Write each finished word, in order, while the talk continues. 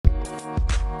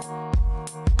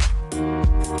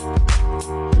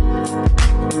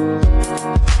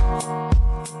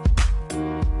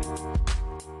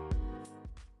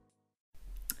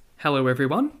Hello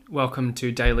everyone, welcome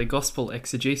to Daily Gospel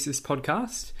Exegesis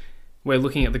podcast. We're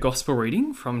looking at the Gospel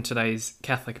reading from today's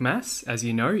Catholic Mass, as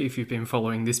you know if you've been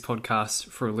following this podcast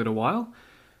for a little while.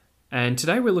 And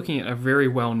today we're looking at a very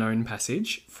well-known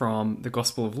passage from the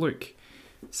Gospel of Luke.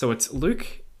 So it's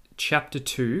Luke chapter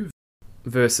 2,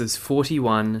 verses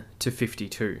 41 to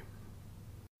 52.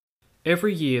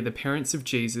 Every year the parents of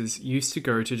Jesus used to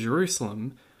go to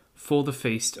Jerusalem for the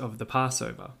feast of the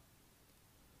Passover.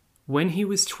 When he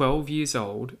was 12 years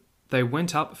old, they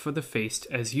went up for the feast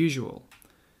as usual.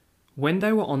 When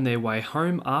they were on their way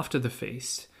home after the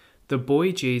feast, the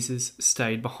boy Jesus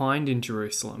stayed behind in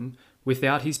Jerusalem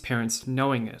without his parents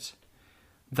knowing it.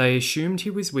 They assumed he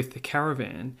was with the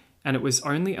caravan, and it was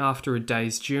only after a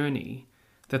day's journey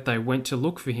that they went to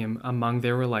look for him among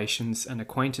their relations and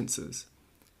acquaintances.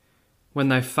 When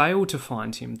they failed to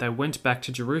find him, they went back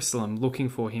to Jerusalem looking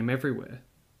for him everywhere.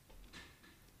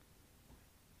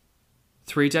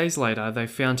 3 days later, they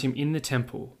found him in the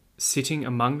temple, sitting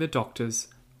among the doctors,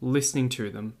 listening to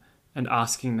them and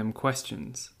asking them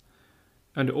questions.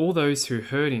 And all those who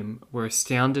heard him were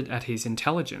astounded at his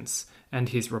intelligence and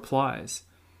his replies.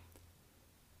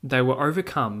 They were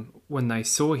overcome when they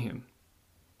saw him.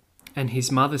 And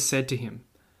his mother said to him,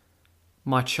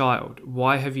 "My child,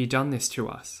 why have you done this to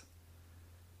us?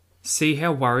 See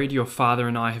how worried your father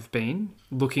and I have been,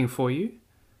 looking for you."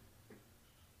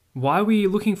 "Why were you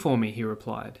looking for me?" he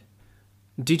replied.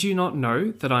 "Did you not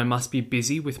know that I must be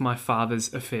busy with my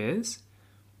father's affairs?"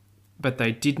 But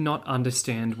they did not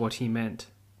understand what he meant.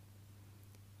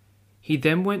 He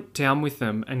then went down with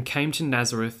them and came to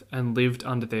Nazareth and lived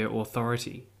under their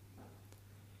authority.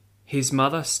 His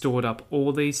mother stored up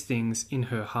all these things in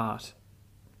her heart.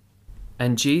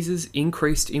 And Jesus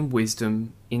increased in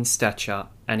wisdom, in stature,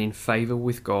 and in favour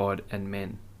with God and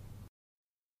men.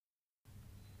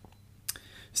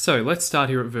 So let's start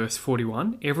here at verse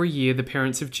 41. Every year the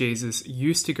parents of Jesus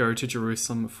used to go to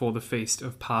Jerusalem for the feast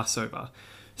of Passover.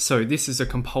 So this is a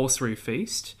compulsory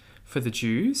feast for the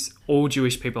Jews. All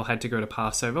Jewish people had to go to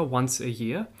Passover once a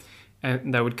year,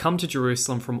 and they would come to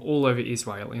Jerusalem from all over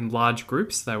Israel in large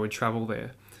groups. They would travel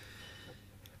there.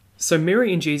 So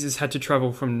Mary and Jesus had to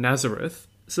travel from Nazareth.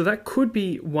 So that could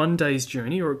be one day's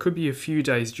journey, or it could be a few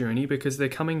days' journey, because they're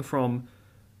coming from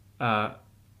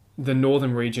the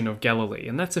northern region of Galilee,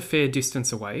 and that's a fair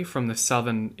distance away from the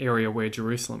southern area where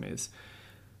Jerusalem is.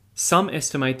 Some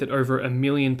estimate that over 1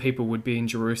 million people would be in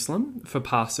Jerusalem for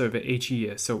Passover each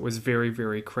year, so it was very,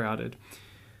 very crowded.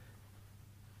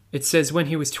 It says, when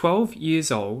he was 12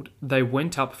 years old, they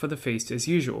went up for the feast as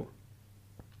usual.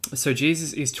 So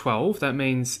Jesus is 12, that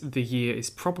means the year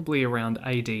is probably around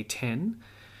AD 10.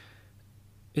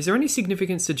 Is there any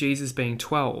significance to Jesus being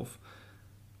 12?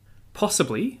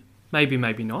 Possibly. Maybe,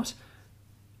 maybe not.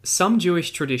 Some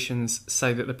Jewish traditions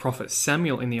say that the prophet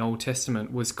Samuel in the Old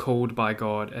Testament was called by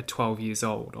God at 12 years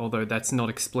old, although that's not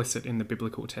explicit in the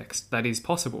biblical text. That is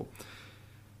possible.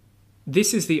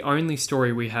 This is the only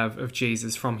story we have of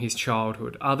Jesus from his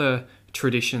childhood. Other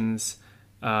traditions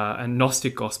and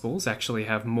Gnostic Gospels actually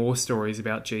have more stories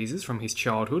about Jesus from his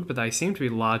childhood, but they seem to be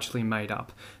largely made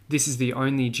up. This is the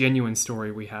only genuine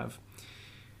story we have.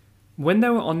 When they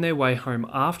were on their way home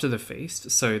after the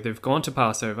feast, so they've gone to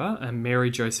Passover, and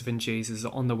Mary, Joseph and Jesus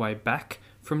are on the way back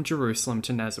from Jerusalem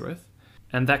to Nazareth,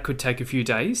 and that could take a few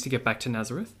days to get back to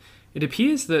Nazareth, it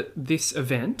appears that this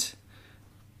event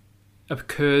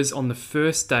occurs on the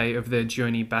first day of their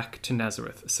journey back to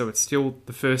Nazareth. So it's still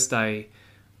the first day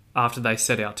after they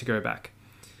set out to go back.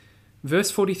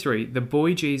 Verse 43, the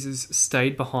boy Jesus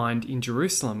stayed behind in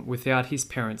Jerusalem without his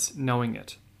parents knowing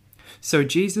it. So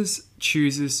Jesus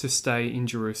chooses to stay in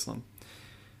Jerusalem.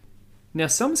 Now,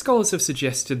 some scholars have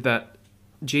suggested that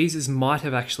Jesus might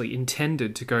have actually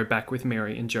intended to go back with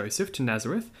Mary and Joseph to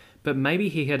Nazareth, but maybe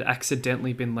he had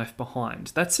accidentally been left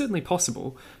behind. That's certainly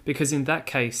possible, because in that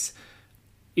case,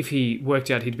 if he worked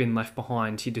out he'd been left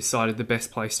behind, he decided the best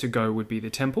place to go would be the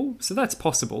temple. So that's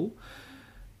possible.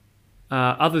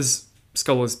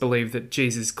 Scholars believe that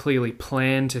Jesus clearly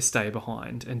planned to stay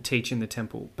behind and teach in the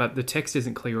temple, but the text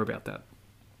isn't clear about that.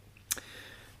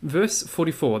 Verse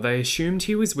 44, they assumed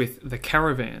he was with the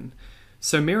caravan.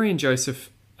 So Mary and Joseph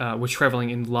were travelling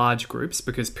in large groups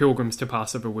because pilgrims to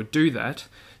Passover would do that.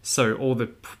 So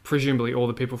presumably all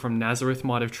the people from Nazareth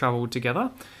might have travelled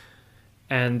together,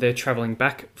 and they're travelling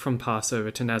back from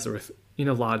Passover to Nazareth in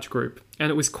a large group.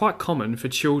 And it was quite common for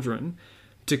children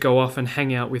to go off and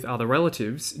hang out with other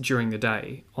relatives during the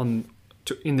day.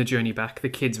 In the journey back, the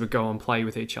kids would go and play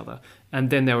with each other, and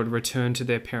then they would return to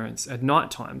their parents at night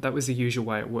time. That was the usual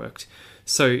way it worked.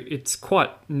 So it's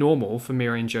quite normal for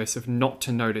Mary and Joseph not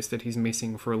to notice that he's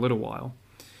missing for a little while.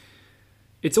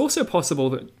 It's also possible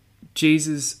that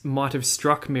Jesus might have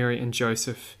struck Mary and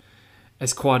Joseph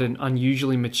as quite an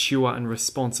unusually mature and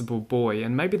responsible boy,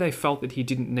 and maybe they felt that he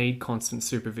didn't need constant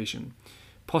supervision.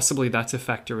 Possibly that's a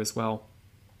factor as well.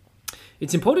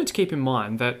 It's important to keep in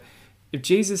mind that if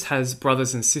Jesus has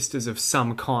brothers and sisters of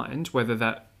some kind, whether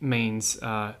that means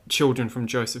children from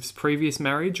Joseph's previous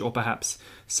marriage or perhaps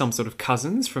some sort of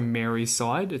cousins from Mary's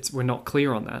side, we're not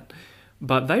clear on that,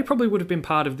 but they probably would have been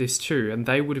part of this too, and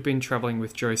they would have been traveling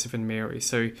with Joseph and Mary.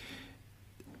 So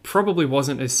probably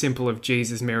wasn't as simple of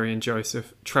Jesus, Mary and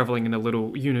Joseph traveling in a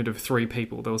little unit of 3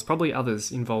 people. There was probably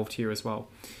others involved here as well.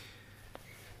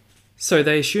 So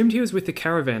they assumed he was with the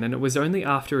caravan, and it was only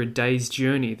after a day's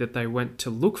journey that they went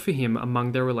to look for him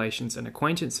among their relations and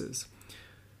acquaintances.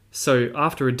 So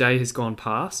after a day has gone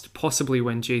past, possibly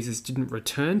when Jesus didn't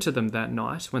return to them that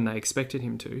night when they expected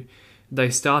him to,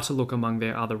 they start to look among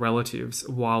their other relatives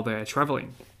while they are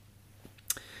traveling.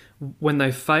 When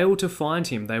they failed to find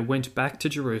him, they went back to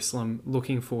Jerusalem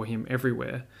looking for him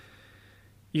everywhere.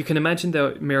 You can imagine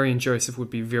that Mary and Joseph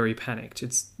would be very panicked.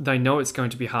 They know it's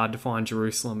going to be hard to find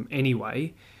Jerusalem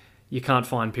anyway. You can't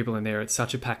find people in there. It's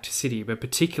such a packed city, but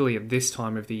particularly at this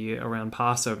time of the year around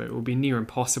Passover, it will be near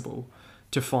impossible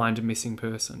to find a missing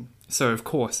person. So of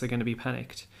course they're going to be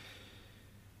panicked.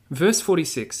 Verse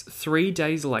 46, 3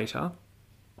 days later.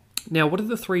 Now what are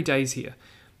the 3 days here?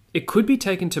 It could be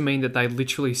taken to mean that they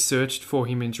literally searched for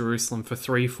him in Jerusalem for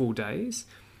 3 full days,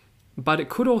 but it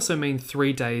could also mean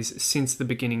 3 days since the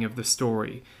beginning of the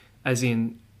story, as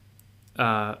in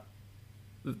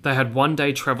they had 1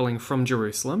 day travelling from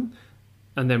Jerusalem,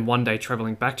 and then 1 day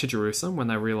travelling back to Jerusalem when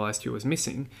they realised he was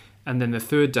missing, and then the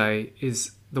 3rd day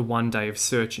is the 1 day of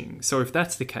searching. So if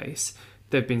that's the case,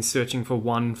 they've been searching for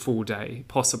 1 full day,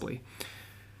 possibly.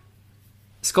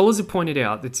 Scholars have pointed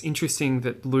out that it's interesting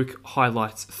that Luke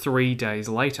highlights 3 days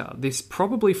later. This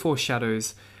probably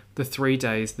foreshadows the 3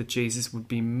 days that Jesus would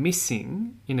be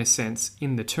missing, in a sense,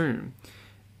 in the tomb.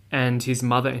 And his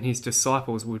mother and his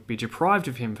disciples would be deprived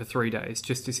of him for 3 days,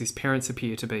 just as his parents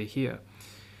appear to be here.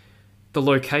 The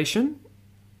location,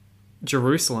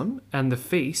 Jerusalem, and the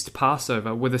feast,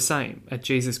 Passover, were the same at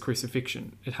Jesus'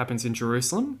 crucifixion. It happens in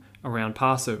Jerusalem around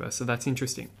Passover, so that's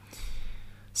interesting.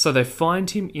 So they find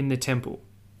him in the temple.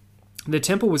 The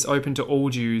temple was open to all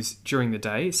Jews during the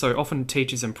day, so often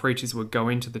teachers and preachers would go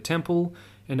into the temple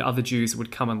and other Jews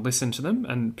would come and listen to them,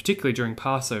 and particularly during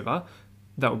Passover,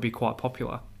 that would be quite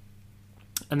popular.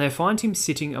 And they find him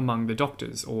sitting among the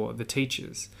doctors, or the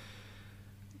teachers.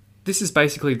 This is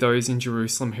basically those in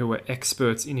Jerusalem who were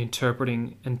experts in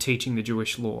interpreting and teaching the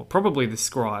Jewish law. Probably the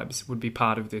scribes would be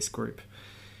part of this group.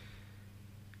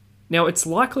 Now, it's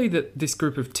likely that this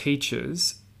group of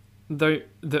teachers, though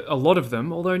a lot of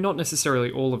them, although not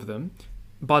necessarily all of them,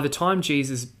 by the time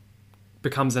Jesus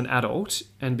becomes an adult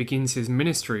and begins his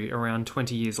ministry around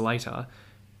 20 years later,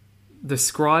 the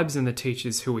scribes and the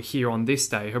teachers who were here on this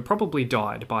day have probably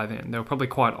died by then. They were probably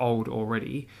quite old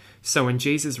already. So when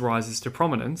Jesus rises to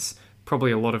prominence,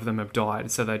 probably a lot of them have died,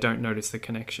 so they don't notice the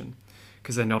connection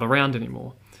because they're not around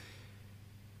anymore.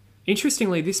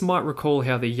 Interestingly, this might recall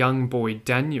how the young boy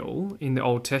Daniel in the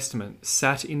Old Testament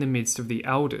sat in the midst of the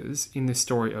elders in the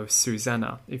story of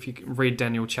Susanna. If you read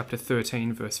Daniel chapter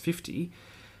 13, verse 50,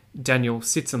 Daniel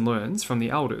sits and learns from the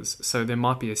elders, so there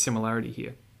might be a similarity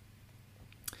here.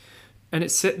 And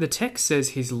the text says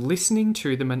he's listening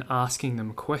to them and asking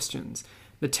them questions.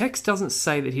 The text doesn't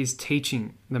say that he's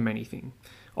teaching them anything.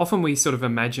 Often we sort of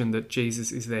imagine that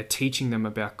Jesus is there teaching them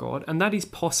about God, and that is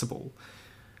possible.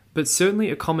 But certainly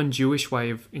a common Jewish way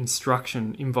of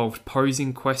instruction involved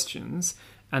posing questions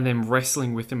and then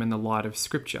wrestling with them in the light of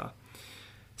Scripture.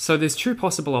 So there's 2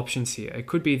 possible options here. It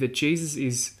could be that Jesus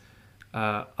is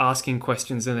asking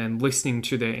questions and then listening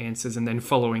to their answers and then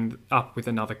following up with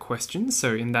another question.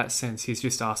 So in that sense, he's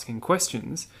just asking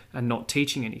questions and not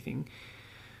teaching anything.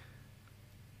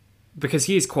 Because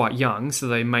he is quite young, so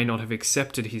they may not have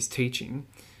accepted his teaching.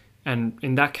 And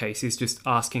in that case, he's just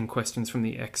asking questions from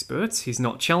the experts. He's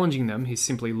not challenging them, he's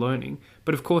simply learning.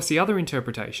 But of course, the other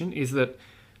interpretation is that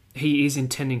he is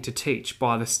intending to teach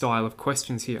by the style of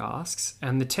questions he asks.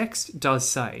 And the text does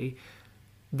say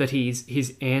that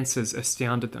his answers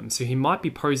astounded them. So he might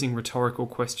be posing rhetorical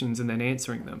questions and then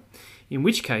answering them, in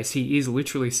which case he is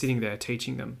literally sitting there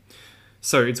teaching them.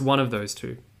 So it's one of those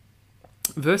 2.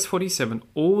 Verse 47,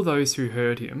 all those who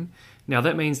heard him. Now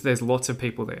that means there's lots of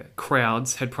people there.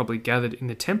 Crowds had probably gathered in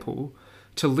the temple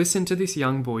to listen to this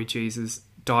young boy Jesus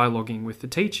dialoguing with the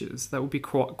teachers. That would be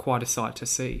quite a sight to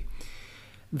see.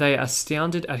 They are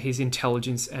astounded at his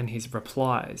intelligence and his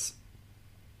replies.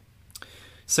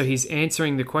 So he's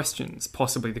answering the questions,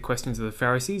 possibly the questions of the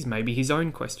Pharisees, maybe his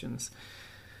own questions.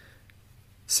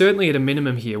 Certainly at a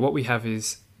minimum here, what we have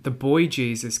is the boy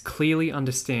Jesus clearly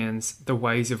understands the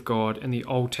ways of God and the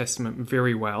Old Testament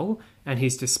very well, and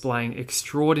he's displaying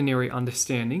extraordinary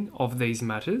understanding of these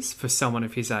matters for someone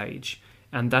of his age.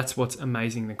 And that's what's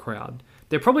amazing the crowd.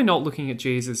 They're probably not looking at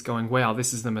Jesus going, wow,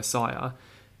 this is the Messiah.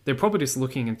 They're probably just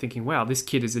looking and thinking, wow, this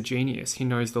kid is a genius. He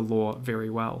knows the law very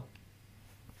well.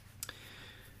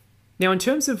 Now, in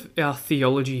terms of our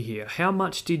theology here, how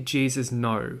much did Jesus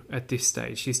know at this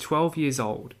stage? He's 12 years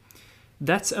old.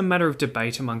 That's a matter of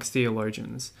debate amongst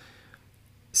theologians.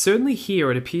 Certainly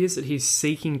here, it appears that he's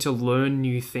seeking to learn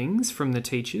new things from the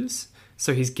teachers,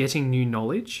 so he's getting new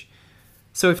knowledge.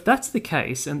 So if that's the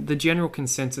case, and the general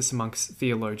consensus amongst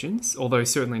theologians, although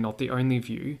certainly not the only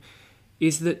view,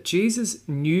 is that Jesus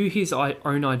knew his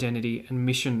own identity and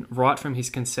mission right from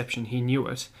his conception. He knew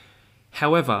it.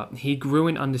 However, he grew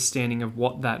in understanding of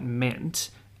what that meant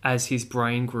as his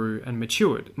brain grew and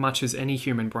matured, much as any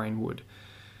human brain would.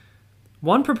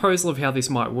 One proposal of how this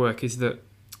might work is that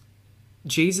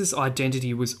Jesus'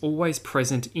 identity was always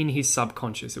present in his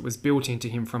subconscious. It was built into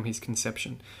him from his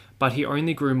conception, but he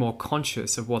only grew more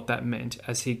conscious of what that meant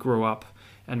as he grew up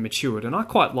and matured. And I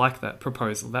quite like that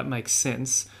proposal. That makes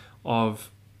sense of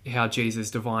how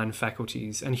Jesus' divine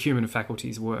faculties and human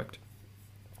faculties worked.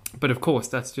 But of course,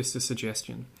 that's just a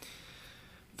suggestion.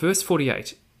 Verse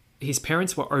 48, his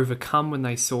parents were overcome when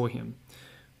they saw him,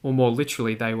 or more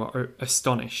literally, they were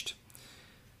astonished.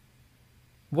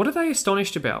 What are they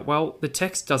astonished about? Well, the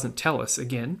text doesn't tell us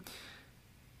again.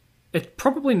 It's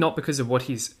probably not because of what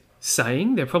he's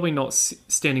saying. They're probably not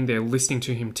standing there listening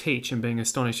to him teach and being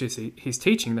astonished as he's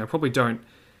teaching. They probably don't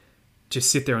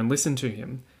just sit there and listen to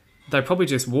him. They probably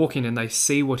just walk in and they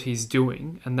see what he's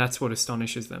doing, and that's what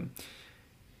astonishes them.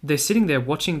 They're sitting there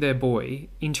watching their boy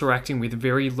interacting with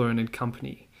very learned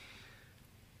company.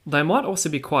 They might also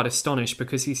be quite astonished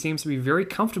because he seems to be very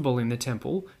comfortable in the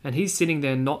temple and he's sitting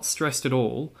there not stressed at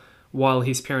all while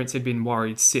his parents had been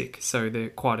worried sick, so they're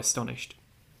quite astonished.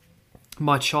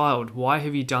 My child, why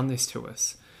have you done this to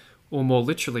us? Or more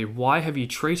literally, why have you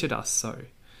treated us so?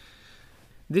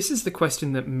 This is the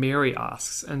question that Mary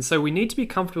asks, and so we need to be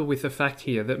comfortable with the fact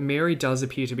here that Mary does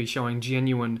appear to be showing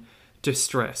genuine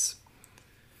distress.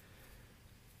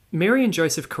 Mary and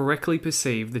Joseph correctly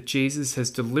perceive that Jesus has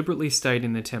deliberately stayed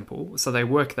in the temple, so they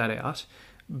work that out,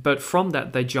 but from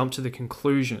that they jump to the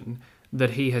conclusion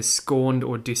that he has scorned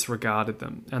or disregarded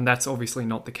them, and that's obviously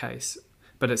not the case,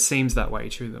 but it seems that way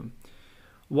to them.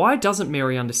 Why doesn't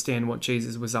Mary understand what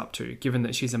Jesus was up to, given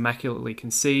that she's immaculately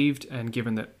conceived and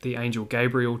given that the angel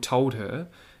Gabriel told her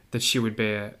that she would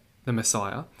bear the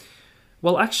Messiah?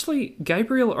 Well, actually,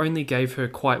 Gabriel only gave her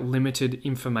quite limited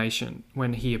information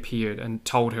when he appeared and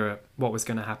told her what was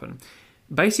going to happen.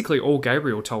 Basically, all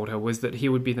Gabriel told her was that he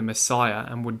would be the Messiah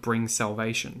and would bring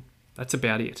salvation. That's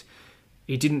about it.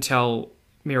 He didn't tell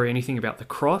Mary anything about the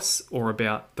cross or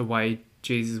about the way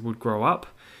Jesus would grow up.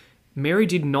 Mary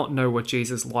did not know what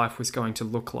Jesus' life was going to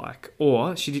look like,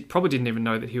 or probably didn't even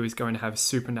know that he was going to have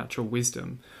supernatural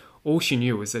wisdom. All she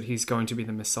knew was that he's going to be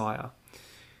the Messiah.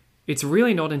 It's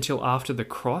really not until after the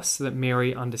cross that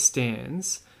Mary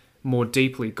understands more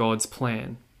deeply God's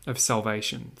plan of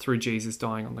salvation through Jesus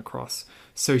dying on the cross.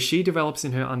 So she develops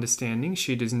in her understanding.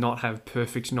 She does not have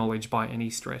perfect knowledge by any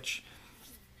stretch.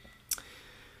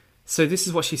 So this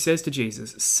is what she says to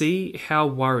Jesus. See how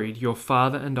worried your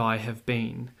father and I have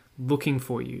been looking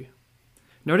for you.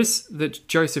 Notice that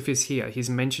Joseph is here.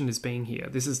 He's mentioned as being here.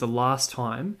 This is the last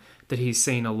time that he's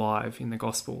seen alive in the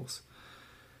Gospels.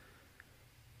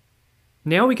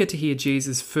 Now we get to hear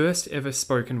Jesus' first ever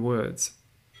spoken words.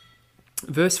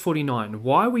 Verse 49,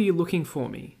 why were you looking for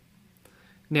me?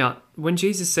 Now, when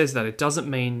Jesus says that, it doesn't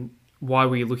mean, why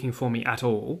were you looking for me at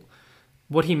all?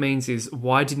 What he means is,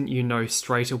 why didn't you know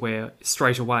straight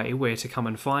away where to come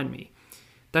and find me?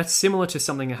 That's similar to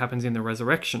something that happens in the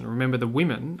resurrection. Remember, the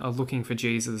women are looking for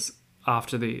Jesus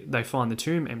after they find the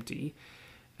tomb empty,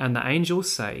 and the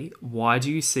angels say, why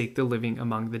do you seek the living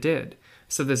among the dead?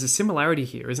 So there's a similarity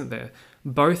here, isn't there?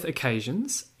 Both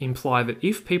occasions imply that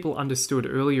if people understood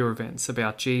earlier events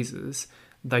about Jesus,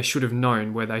 they should have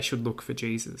known where they should look for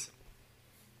Jesus.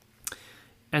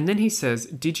 And then he says,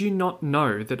 did you not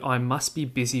know that I must be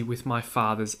busy with my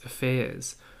Father's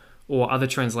affairs? Or other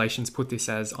translations put this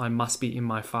as, I must be in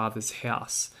my Father's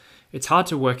house. It's hard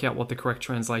to work out what the correct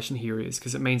translation here is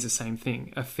because it means the same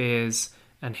thing, affairs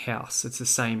and house. It's the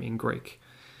same in Greek.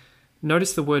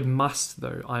 Notice the word must,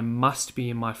 though. I must be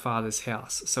in my Father's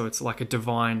house. So it's like a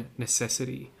divine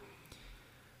necessity.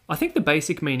 I think the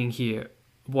basic meaning here,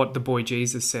 what the boy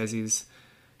Jesus says is,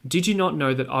 did you not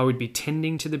know that I would be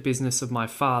tending to the business of my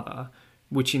Father,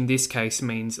 which in this case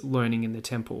means learning in the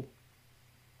temple?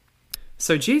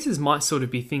 So Jesus might sort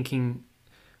of be thinking,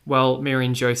 well, Mary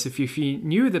and Joseph, if you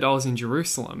knew that I was in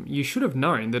Jerusalem, you should have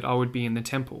known that I would be in the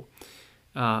temple,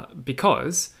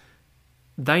 because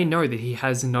they know that he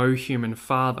has no human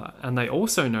father, and they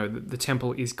also know that the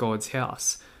temple is God's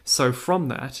house. So from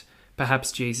that,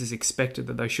 perhaps Jesus expected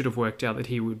that they should have worked out that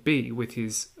he would be with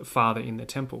his father in the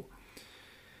temple.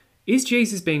 Is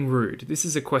Jesus being rude? This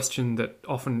is a question that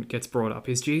often gets brought up.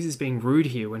 Is Jesus being rude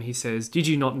here when he says, "Did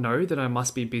you not know that I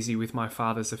must be busy with my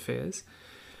father's affairs?"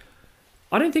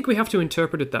 I don't think we have to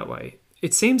interpret it that way.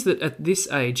 It seems that at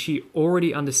this age, he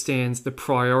already understands the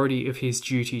priority of his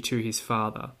duty to his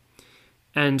father.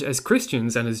 And as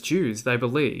Christians and as Jews, they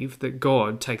believe that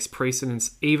God takes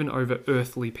precedence even over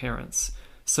earthly parents.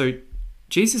 So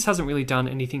Jesus hasn't really done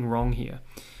anything wrong here.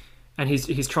 And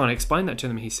he's trying to explain that to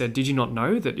them. He said, "Did you not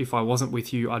know that if I wasn't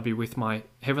with you, I'd be with my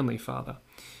heavenly Father?"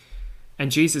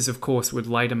 And Jesus, of course, would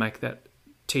later make that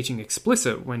teaching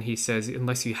explicit when he says,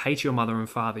 "Unless you hate your mother and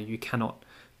father, you cannot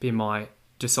be my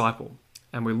disciple."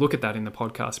 And we'll look at that in the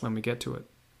podcast when we get to it.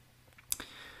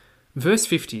 Verse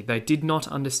 50, they did not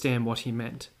understand what he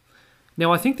meant.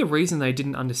 Now, I think the reason they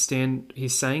didn't understand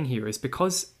his saying here is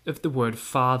because of the word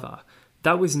father.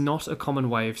 That was not a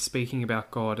common way of speaking about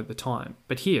God at the time.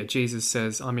 But here, Jesus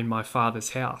says, "I'm in my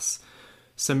Father's house."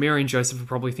 So Mary and Joseph are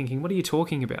probably thinking, what are you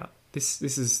talking about? This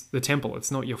is the temple. It's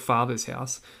not your Father's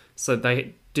house. So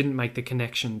they didn't make the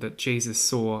connection that Jesus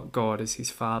saw God as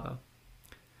his Father.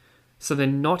 So they're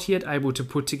not yet able to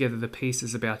put together the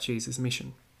pieces about Jesus'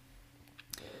 mission.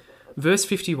 Verse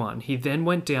 51, he then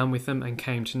went down with them and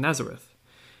came to Nazareth.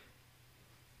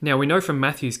 Now, we know from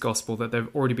Matthew's Gospel that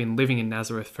they've already been living in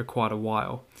Nazareth for quite a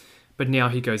while, but now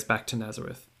he goes back to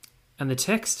Nazareth. And the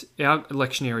text, our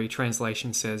lectionary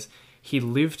translation says, he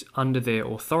lived under their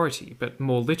authority, but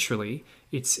more literally,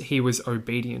 it's he was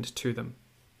obedient to them.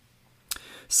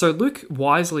 So Luke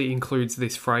wisely includes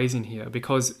this phrase in here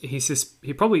because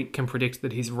he probably can predict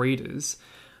that his readers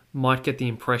might get the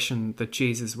impression that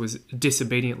Jesus was a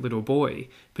disobedient little boy,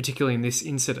 particularly in this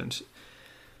incident.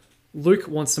 Luke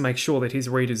wants to make sure that his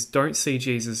readers don't see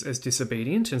Jesus as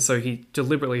disobedient, and so he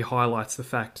deliberately highlights the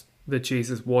fact that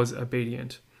Jesus was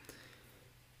obedient.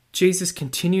 Jesus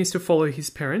continues to follow his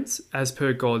parents as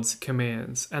per God's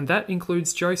commands, and that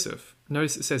includes Joseph.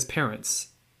 Notice it says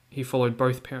parents. He followed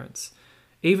both parents.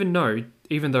 Even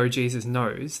though Jesus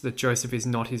knows that Joseph is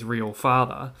not his real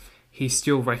father, he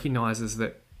still recognizes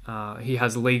that he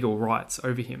has legal rights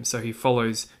over him, so he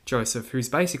follows Joseph, who's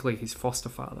basically his foster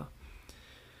father.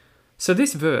 So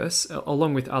this verse,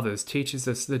 along with others, teaches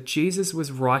us that Jesus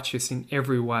was righteous in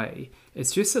every way.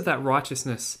 It's just that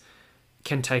righteousness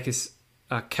can catch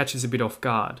us a bit off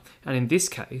guard. And in this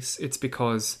case, it's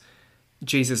because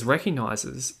Jesus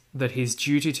recognizes that his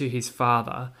duty to his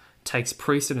Father takes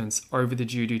precedence over the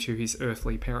duty to his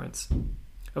earthly parents.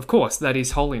 Of course, that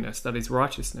is holiness, that is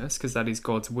righteousness, because that is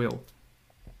God's will.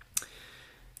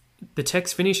 The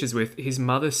text finishes with, his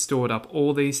mother stored up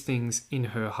all these things in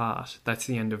her heart. That's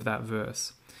the end of that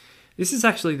verse. This is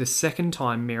actually the second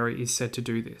time Mary is said to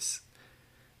do this.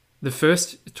 The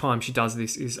first time she does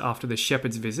this is after the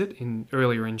shepherd's visit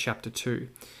earlier in chapter 2.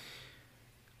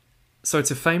 So it's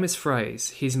a famous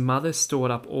phrase, his mother stored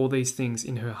up all these things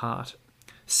in her heart.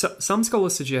 So, some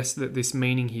scholars suggest that this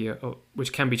meaning here,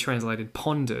 which can be translated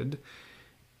pondered,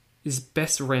 is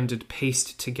best rendered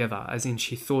pieced together, as in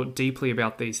she thought deeply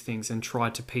about these things and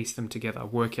tried to piece them together,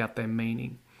 work out their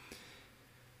meaning.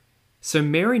 So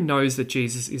Mary knows that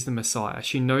Jesus is the Messiah.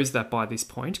 She knows that by this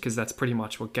point, because that's pretty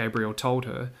much what Gabriel told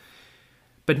her.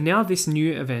 But now this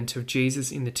new event of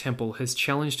Jesus in the temple has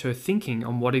challenged her thinking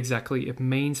on what exactly it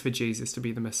means for Jesus to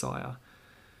be the Messiah.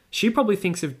 She probably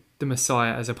thinks of the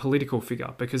Messiah as a political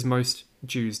figure, because most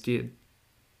Jews did.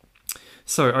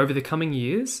 So over the coming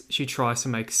years, she tries to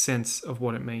make sense of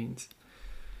what it means.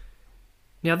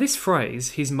 Now this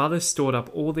phrase, his mother stored up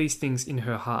all these things in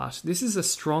her heart, this is a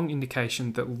strong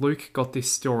indication that Luke got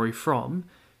this story from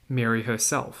Mary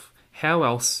herself. How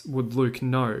else would Luke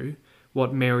know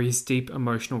what Mary's deep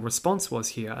emotional response was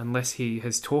here unless he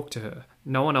has talked to her?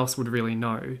 No one else would really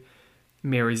know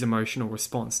Mary's emotional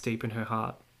response deep in her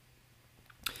heart.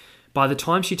 By the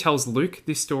time she tells Luke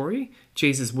this story,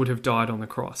 Jesus would have died on the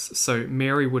cross, so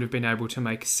Mary would have been able to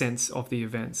make sense of the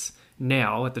events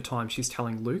now at the time she's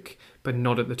telling Luke, but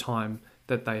not at the time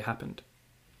that they happened.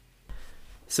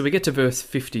 So we get to verse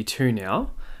 52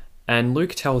 now, and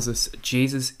Luke tells us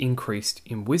Jesus increased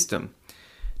in wisdom.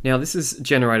 Now this has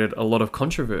generated a lot of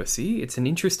controversy. It's an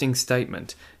interesting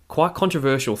statement, quite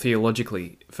controversial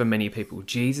theologically for many people.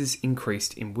 Jesus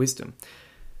increased in wisdom.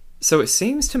 So it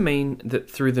seems to mean that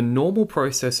through the normal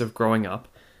process of growing up,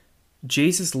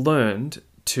 Jesus learned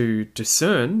to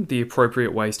discern the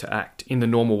appropriate ways to act in the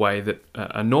normal way that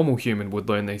a normal human would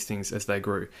learn these things as they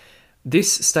grew.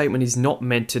 This statement is not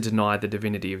meant to deny the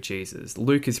divinity of Jesus.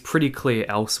 Luke is pretty clear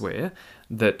elsewhere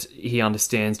that he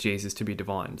understands Jesus to be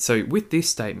divine. So with this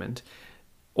statement,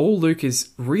 all Luke is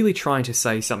really trying to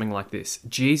say something like this: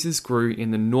 Jesus grew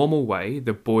in the normal way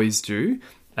that boys do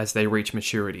as they reach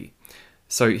maturity.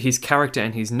 So his character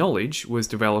and his knowledge was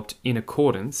developed in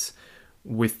accordance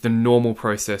with the normal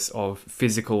process of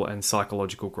physical and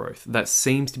psychological growth. That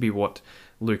seems to be what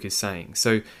Luke is saying.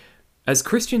 So as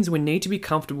Christians, we need to be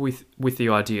comfortable with the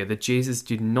idea that Jesus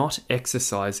did not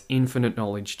exercise infinite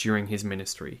knowledge during his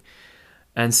ministry,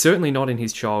 and certainly not in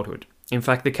his childhood. In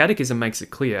fact, the Catechism makes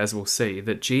it clear, as we'll see,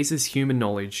 that Jesus' human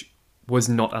knowledge was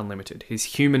not unlimited. His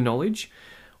human knowledge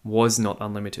was not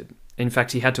unlimited. In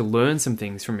fact, he had to learn some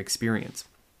things from experience.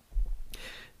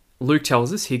 Luke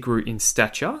tells us he grew in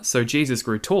stature, so Jesus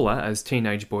grew taller as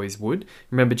teenage boys would.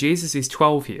 Remember, Jesus is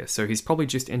 12 here, so he's probably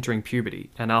just entering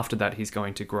puberty, and after that he's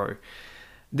going to grow.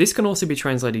 This can also be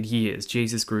translated years.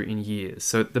 Jesus grew in years.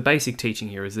 So the basic teaching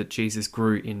here is that Jesus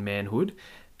grew in manhood,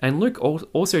 and Luke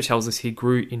also tells us he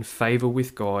grew in favor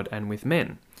with God and with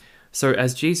men. So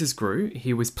as Jesus grew,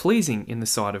 he was pleasing in the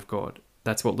sight of God.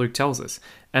 That's what Luke tells us.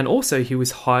 And also he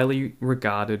was highly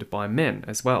regarded by men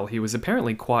as well. He was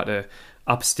apparently quite a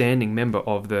upstanding member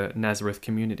of the Nazareth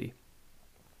community.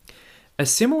 A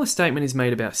similar statement is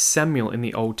made about Samuel in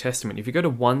the Old Testament. If you go to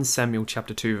 1 Samuel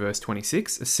chapter 2 verse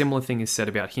 26, a similar thing is said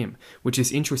about him, which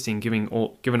is interesting given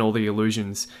all the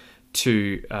allusions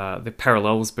to the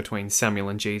parallels between Samuel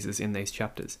and Jesus in these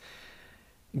chapters.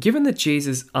 Given that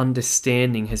Jesus'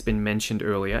 understanding has been mentioned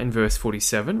earlier in verse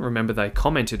 47, remember they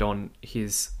commented on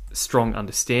his strong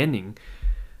understanding.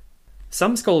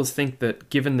 Some scholars think that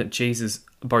given that Jesus'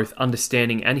 both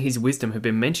understanding and his wisdom have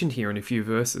been mentioned here in a few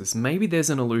verses, maybe there's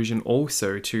an allusion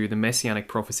also to the messianic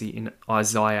prophecy in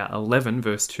Isaiah 11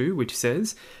 verse 2, which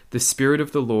says, "The Spirit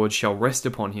of the Lord shall rest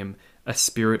upon him, a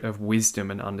spirit of wisdom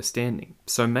and understanding."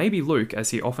 So maybe Luke,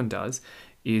 as he often does,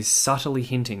 is subtly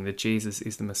hinting that Jesus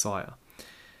is the Messiah.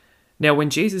 Now,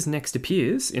 when Jesus next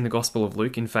appears in the Gospel of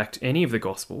Luke, in fact, any of the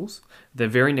Gospels, the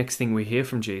very next thing we hear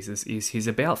from Jesus is he's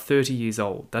about 30 years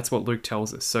old. That's what Luke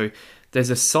tells us. So there's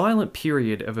a silent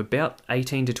period of about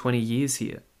 18 to 20 years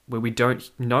here where we don't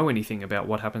know anything about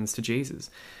what happens to Jesus.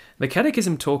 The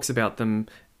Catechism talks about them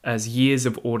as years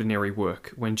of ordinary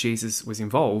work when Jesus was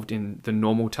involved in the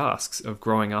normal tasks of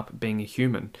growing up, being a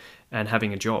human, and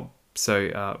having a job.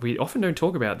 So we often don't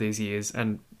talk about these years,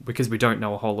 and because we don't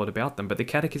know a whole lot about them, but the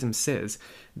Catechism says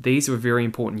these were very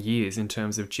important years in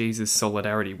terms of Jesus'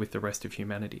 solidarity with the rest of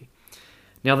humanity.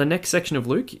 Now, the next section of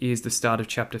Luke is the start of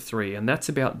chapter 3, and that's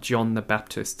about John the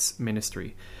Baptist's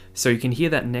ministry. So you can hear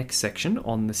that next section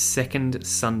on the second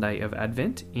Sunday of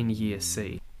Advent in year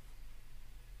C.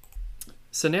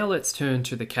 So now let's turn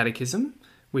to the Catechism,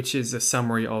 which is a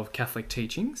summary of Catholic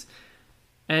teachings.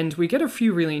 And we get a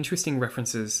few really interesting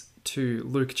references to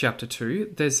Luke chapter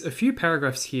 2. There's a few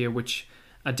paragraphs here which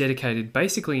are dedicated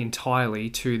basically entirely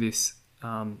to this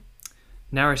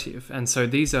narrative. And so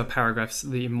these are paragraphs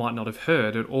that you might not have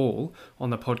heard at all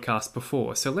on the podcast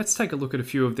before. So let's take a look at a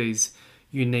few of these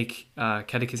unique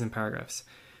catechism paragraphs.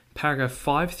 Paragraph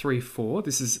 534,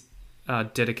 this is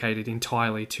dedicated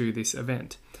entirely to this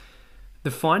event. The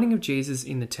finding of Jesus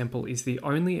in the temple is the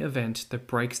only event that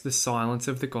breaks the silence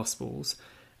of the Gospels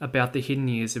about the hidden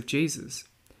years of Jesus.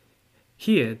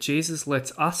 Here, Jesus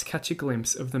lets us catch a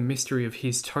glimpse of the mystery of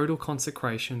his total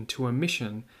consecration to a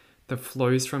mission that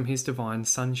flows from his divine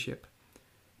sonship.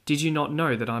 Did you not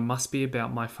know that I must be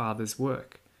about my Father's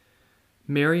work?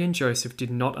 Mary and Joseph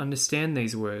did not understand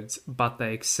these words, but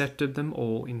they accepted them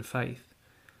all in faith.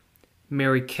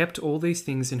 Mary kept all these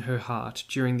things in her heart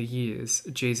during the years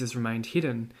Jesus remained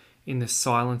hidden in the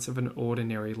silence of an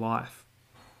ordinary life.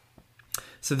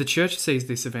 So the Church sees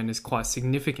this event as quite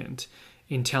significant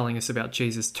in telling us about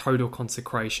Jesus' total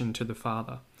consecration to the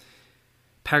Father.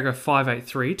 Paragraph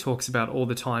 583 talks about all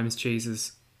the times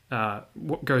Jesus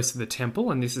goes to the temple,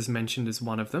 and this is mentioned as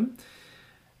one of them.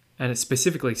 And it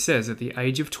specifically says at the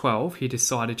age of 12, he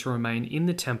decided to remain in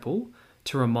the temple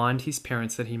to remind his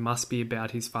parents that he must be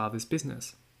about his Father's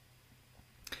business.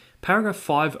 Paragraph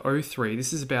 503,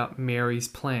 this is about Mary's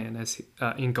plan, as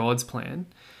in God's plan,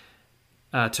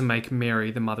 to make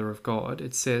Mary the Mother of God.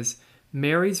 It says,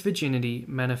 Mary's virginity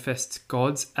manifests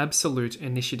God's absolute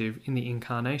initiative in the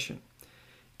incarnation.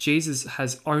 Jesus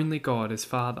has only God as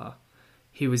Father.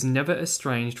 He was never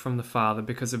estranged from the Father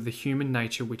because of the human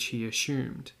nature which he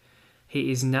assumed.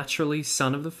 He is naturally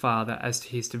Son of the Father as to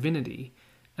his divinity,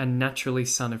 and naturally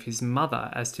Son of his mother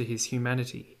as to his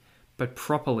humanity, but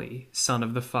properly Son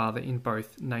of the Father in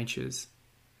both natures.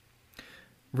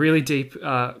 Really deep,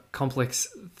 complex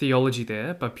theology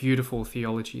there, but beautiful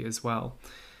theology as well.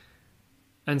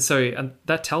 And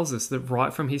that tells us that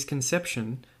right from his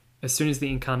conception, as soon as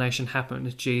the incarnation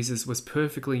happened, Jesus was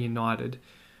perfectly united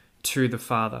to the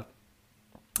Father.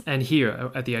 And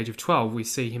here, at the age of 12, we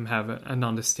see him have an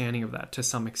understanding of that to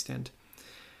some extent.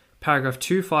 Paragraph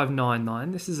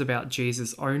 2599, this is about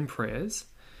Jesus' own prayers.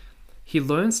 He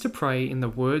learns to pray in the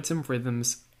words and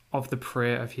rhythms of the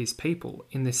prayer of his people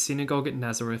in the synagogue at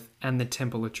Nazareth and the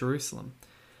temple at Jerusalem.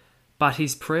 But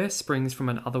his prayer springs from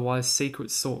an otherwise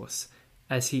secret source,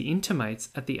 as he intimates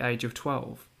at the age of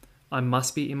 12, I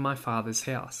must be in my Father's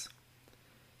house.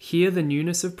 Here the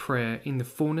newness of prayer in the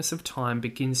fullness of time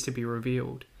begins to be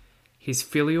revealed. His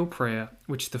filial prayer,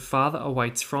 which the Father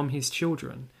awaits from his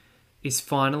children, is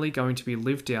finally going to be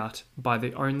lived out by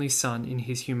the only Son in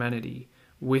his humanity,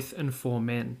 with and for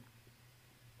men.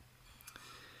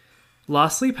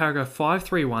 Lastly, paragraph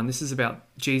 531, this is about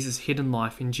Jesus' hidden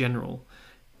life in general.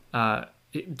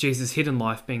 Jesus' hidden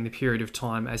life being the period of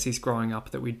time as he's growing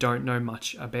up that we don't know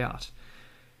much about.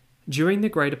 During the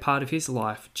greater part of his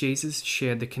life, Jesus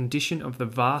shared the condition of the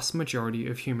vast majority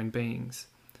of human beings.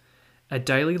 A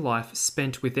daily life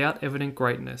spent without evident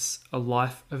greatness, a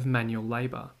life of manual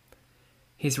labour.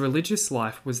 His religious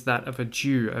life was that of a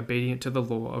Jew obedient to the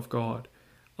law of God,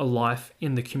 a life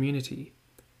in the community.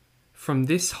 From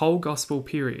this whole gospel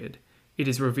period, it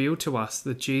is revealed to us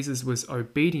that Jesus was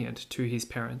obedient to his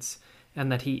parents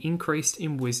and that he increased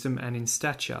in wisdom and in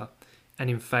stature and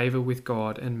in favour with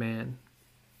God and man.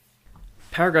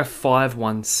 Paragraph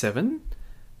 517.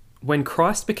 When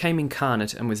Christ became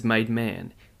incarnate and was made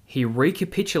man, he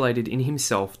recapitulated in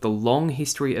himself the long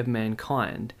history of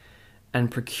mankind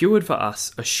and procured for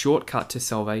us a shortcut to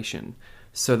salvation,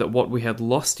 so that what we had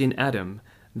lost in Adam,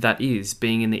 that is,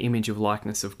 being in the image of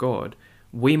likeness of God,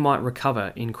 we might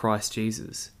recover in Christ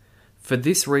Jesus. For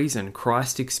this reason,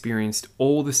 Christ experienced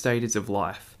all the stages of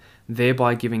life,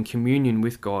 thereby giving communion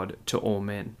with God to all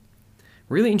men.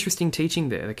 Really interesting teaching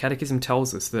there. The Catechism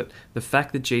tells us that the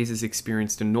fact that Jesus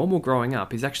experienced a normal growing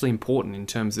up is actually important in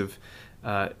terms of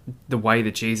the way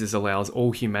that Jesus allows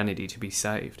all humanity to be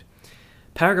saved.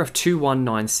 Paragraph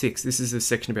 2196, this is a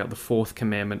section about the fourth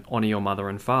commandment, honour your mother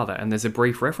and father, and there's a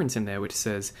brief reference in there which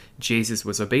says Jesus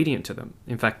was obedient to them.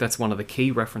 In fact, that's one of the key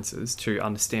references to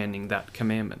understanding that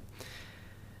commandment.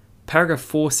 Paragraph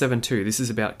 472, this is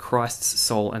about Christ's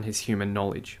soul and his human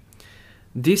knowledge.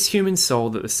 This human soul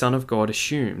that the Son of God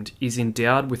assumed is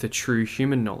endowed with a true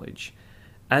human knowledge.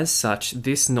 As such,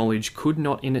 this knowledge could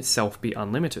not in itself be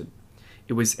unlimited.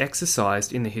 It was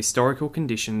exercised in the historical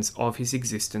conditions of his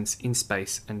existence in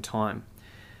space and time.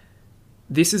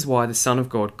 This is why the Son of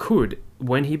God could,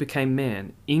 when he became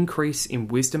man, increase in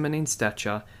wisdom and in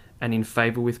stature and in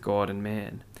favour with God and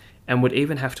man, and would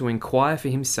even have to inquire for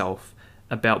himself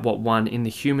about what one in the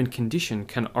human condition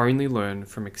can only learn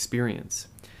from experience.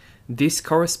 This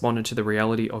corresponded to the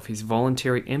reality of his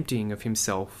voluntary emptying of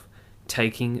himself,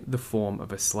 taking the form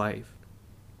of a slave.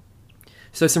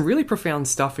 So some really profound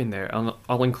stuff in there.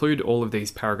 I'll include all of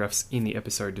these paragraphs in the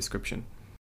episode description.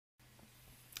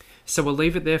 So we'll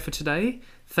leave it there for today.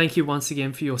 Thank you once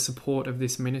again for your support of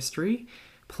this ministry.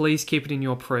 Please keep it in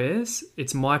your prayers.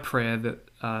 It's my prayer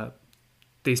that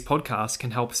these podcasts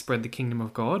can help spread the kingdom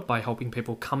of God by helping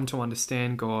people come to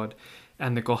understand God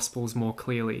and the Gospels more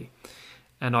clearly.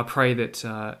 And I pray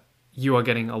that you are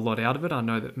getting a lot out of it. I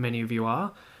know that many of you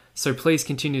are. So please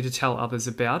continue to tell others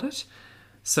about it,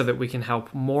 so that we can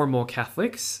help more and more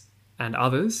Catholics and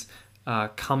others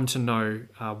come to know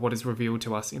what is revealed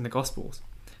to us in the Gospels.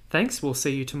 Thanks, we'll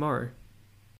see you tomorrow.